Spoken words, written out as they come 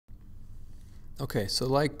Okay, so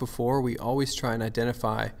like before, we always try and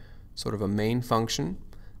identify sort of a main function,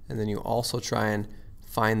 and then you also try and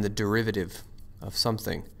find the derivative of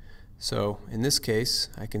something. So in this case,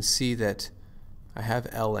 I can see that I have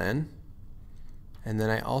ln, and then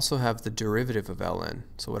I also have the derivative of ln.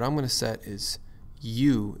 So what I'm going to set is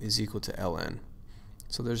u is equal to ln.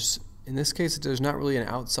 So in this case, there's not really an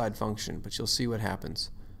outside function, but you'll see what happens.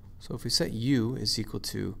 So if we set u is equal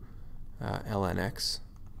to ln x,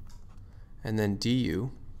 and then du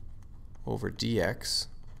over dx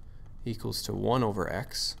equals to 1 over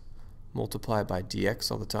x multiplied by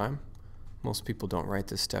dx all the time. Most people don't write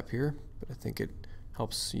this step here, but I think it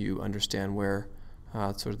helps you understand where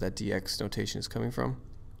sort of that dx notation is coming from.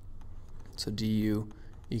 So du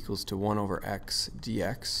equals to 1 over x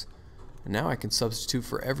dx. And now I can substitute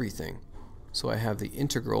for everything. So I have the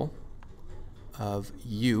integral of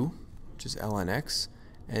u, which is ln x,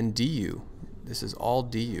 and du. This is all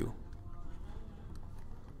du.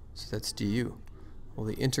 So that's du. Well,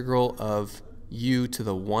 the integral of u to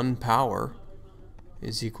the 1 power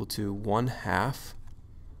is equal to 1/2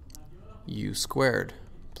 u squared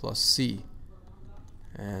plus c.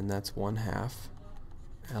 And that's 1/2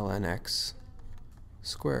 ln x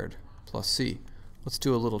squared plus c. Let's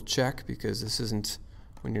do a little check, because this isn't,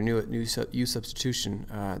 when you're new at u substitution,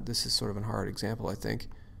 this is sort of a hard example, I think.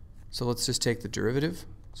 So let's just take the derivative.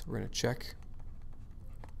 So we're going to check.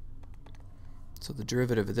 So the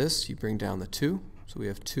derivative of this, you bring down the 2. So we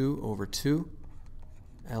have 2 over 2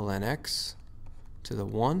 ln x to the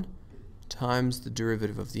 1 times the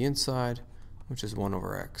derivative of the inside, which is 1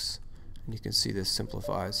 over x. And you can see this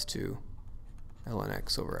simplifies to ln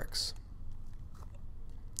x over x.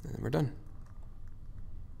 And then we're done.